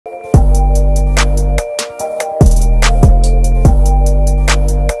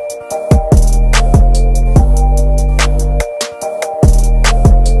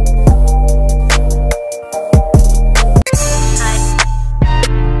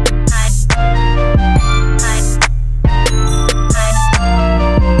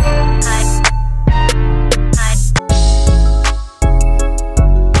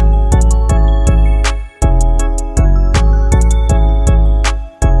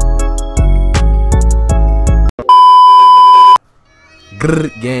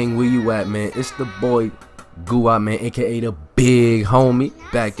Grr gang, where you at, man? It's the boy Guap, man, aka the big homie,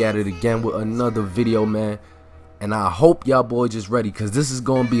 back at it again with another video, man. And I hope y'all boys just ready, cause this is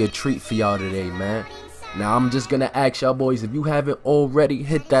gonna be a treat for y'all today, man. Now I'm just gonna ask y'all boys, if you haven't already,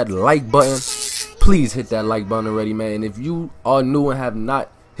 hit that like button. Please hit that like button already, man. And if you are new and have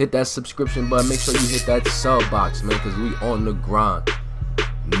not hit that subscription button, make sure you hit that sub box, man, cause we on the grind.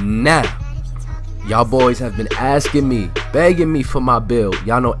 Now y'all boys have been asking me, begging me for my build.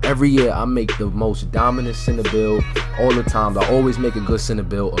 Y'all know every year I make the most dominant center build all the time. I always make a good center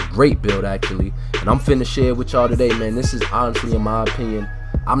build, a great build actually. And I'm finna share with y'all today, man. This is honestly, in my opinion,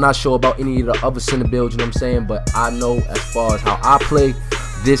 I'm not sure about any of the other center builds, you know what I'm saying? But I know as far as how I play,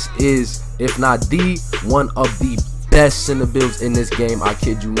 this is, if not the one of the best center builds in this game. I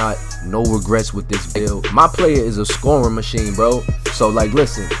kid you not, no regrets with this build. My player is a scoring machine, bro. So like,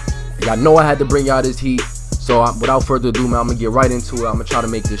 listen, y'all know I had to bring y'all this heat, so without further ado, man, I'm gonna get right into it. I'm gonna try to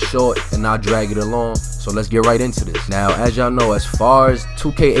make this short and not drag it along, so let's get right into this. Now, as y'all know, as far as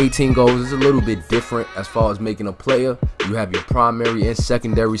 2K18 goes, it's a little bit different as far as making a player. You have your primary and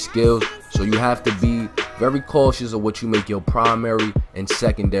secondary skills, so you have to be very cautious of what you make your primary and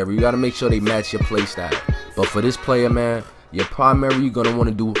secondary. You gotta make sure they match your play style. But for this player, man, your primary, you're gonna want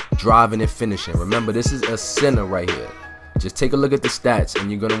to do driving and finishing. Remember, this is a center right here. Just take a look at the stats, and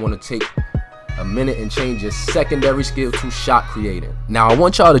you're going to want to take a minute and change your secondary skill to shot creating. Now, I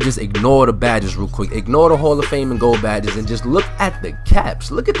want y'all to just ignore the badges real quick. Ignore the Hall of Fame and gold badges and just look at the caps.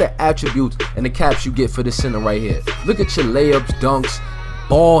 Look at the attributes and the caps you get for the center right here. Look at your layups, dunks,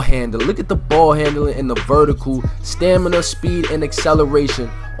 ball handle. Look at the ball handling and the vertical, stamina, speed, and acceleration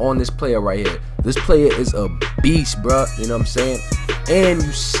on this player right here. This player is a beast, bruh. You know what I'm saying? And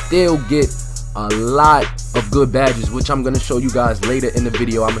you still get a lot of good badges, which I'm gonna show you guys later in the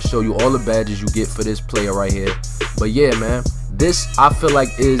video. I'm gonna show you all the badges you get for this player right here. But yeah, man, this I feel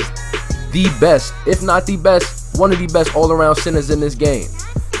like is the best, if not the best, one of the best all-around centers in this game.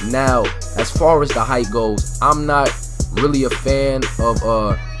 Now, as far as the height goes, I'm not really a fan of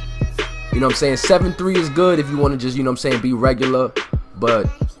you know what I'm saying, 7'3" is good if you want to just, you know what I'm saying, be regular, but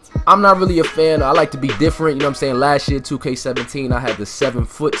I'm not really a fan. I like to be different, you know what I'm saying. Last year, 2K17, I had the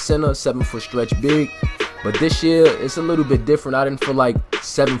 7-foot center, 7-foot stretch big. But this year, it's a little bit different. I didn't feel like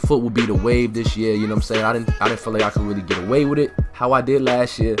 7 foot would be the wave this year, you know what I'm saying. I didn't feel like I could really get away with it how I did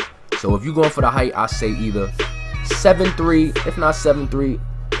last year. So if you're going for the height, I say either 7'3", if not 7'3",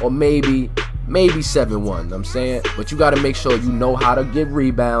 or maybe 7'1", you know what I'm saying. But you got to make sure you know how to get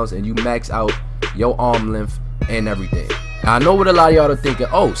rebounds and you max out your arm length and everything. Now, I know what a lot of y'all are thinking,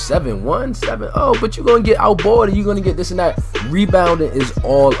 oh, 7'1", 7'0", but you're going to get outboarded, you're going to get this and that. Rebounding is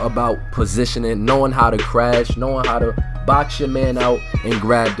all about positioning, knowing how to crash, knowing how to box your man out and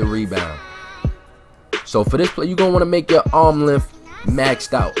grab the rebound. So for this play, you're going to want to make your arm length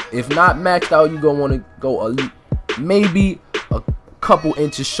maxed out. If not maxed out, you're going to want to go maybe a couple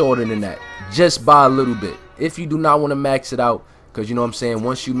inches shorter than that, just by a little bit. If you do not want to max it out, because you know what I'm saying,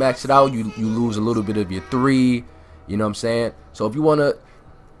 once you max it out, you lose a little bit of your three. You know what I'm saying? So if you want to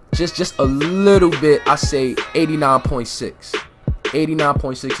just a little bit, I say 89.6.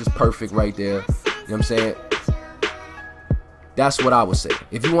 89.6 is perfect right there. You know what I'm saying? That's what I would say.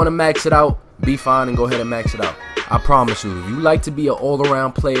 If you want to max it out, be fine and go ahead and max it out. I promise you, if you like to be an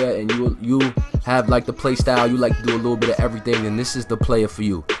all-around player and you have like the play style, you like to do a little bit of everything, then this is the player for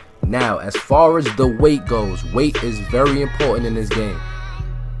you. Now, as far as the weight goes, weight is very important in this game.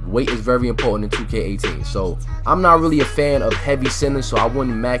 Weight is very important in 2K18. So I'm not really a fan of heavy centers, so I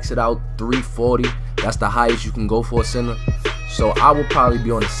wouldn't max it out 340. That's the highest you can go for a center. So I would probably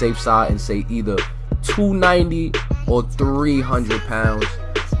be on the safe side and say either 290 or 300 pounds.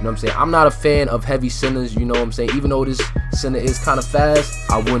 You know what I'm saying? I'm not a fan of heavy centers, you know what I'm saying? Even though this center is kind of fast,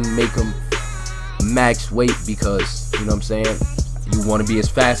 I wouldn't make him max weight because, you know what I'm saying, you want to be as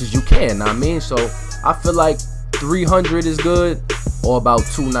fast as you can, know what I mean? So I feel like 300 is good, or about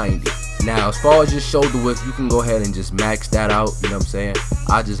 290. Now, as far as your shoulder width, you can go ahead and just max that out, you know what I'm saying.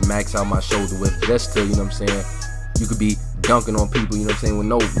 I just max out my shoulder width just to, you know what I'm saying, you could be dunking on people, you know what I'm saying, with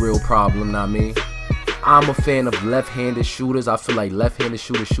no real problem, know what I mean. I'm a fan of left-handed shooters. I feel like left-handed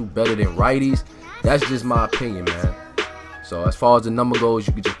shooters shoot better than righties. That's just my opinion, man. So as far as the number goes,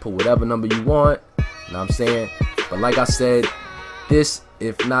 you can just put whatever number you want, you know what I'm saying. But like I said, this,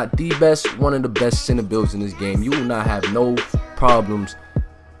 if not the best, one of the best center builds in this game. You will not have no problems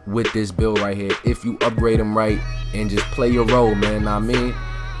with this build right here if you upgrade them right and just play your role, man, know what I mean.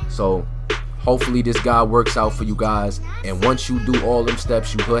 So hopefully this guy works out for you guys, and once you do all them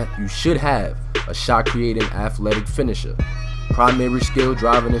steps, you should have a shot creating athletic finisher. Primary skill,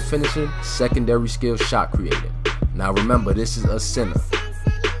 driving and finishing. Secondary skill, shot creating. Now remember, this is a center.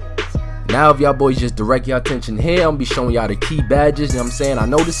 Now if y'all boys just direct your attention here, I'm gonna be showing y'all the key badges, you know what I'm saying? I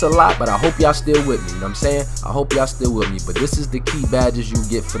know this a lot, but I hope y'all still with me, you know what I'm saying? I hope y'all still with me, but this is the key badges you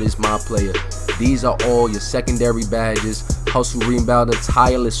get for this mod player. These are all your secondary badges: hustle rebounder,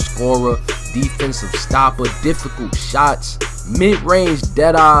 tireless scorer, defensive stopper, difficult shots, mid-range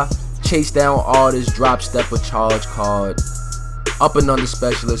deadeye, chase down artist, drop stepper, charge card, up and under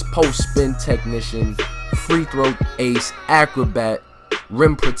specialist, post spin technician, free throw ace, acrobat,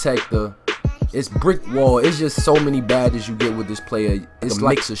 rim protector. It's brick wall. It's just so many badges you get with this player. It's a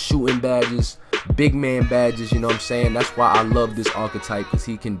mix of shooting badges, big man badges, you know what I'm saying? That's why I love this archetype, because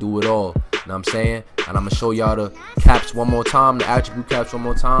he can do it all, you know what I'm saying? And I'm gonna show y'all the caps one more time, the attribute caps one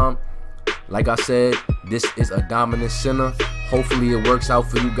more time. Like I said, this is a dominant center. Hopefully it works out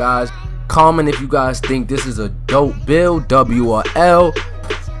for you guys. Comment if you guys think this is a dope build, W or L.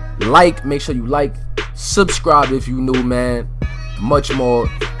 Make sure you like, subscribe if you new, man. Much more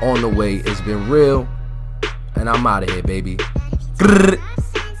on the way. It's been real, and I'm out of here, baby.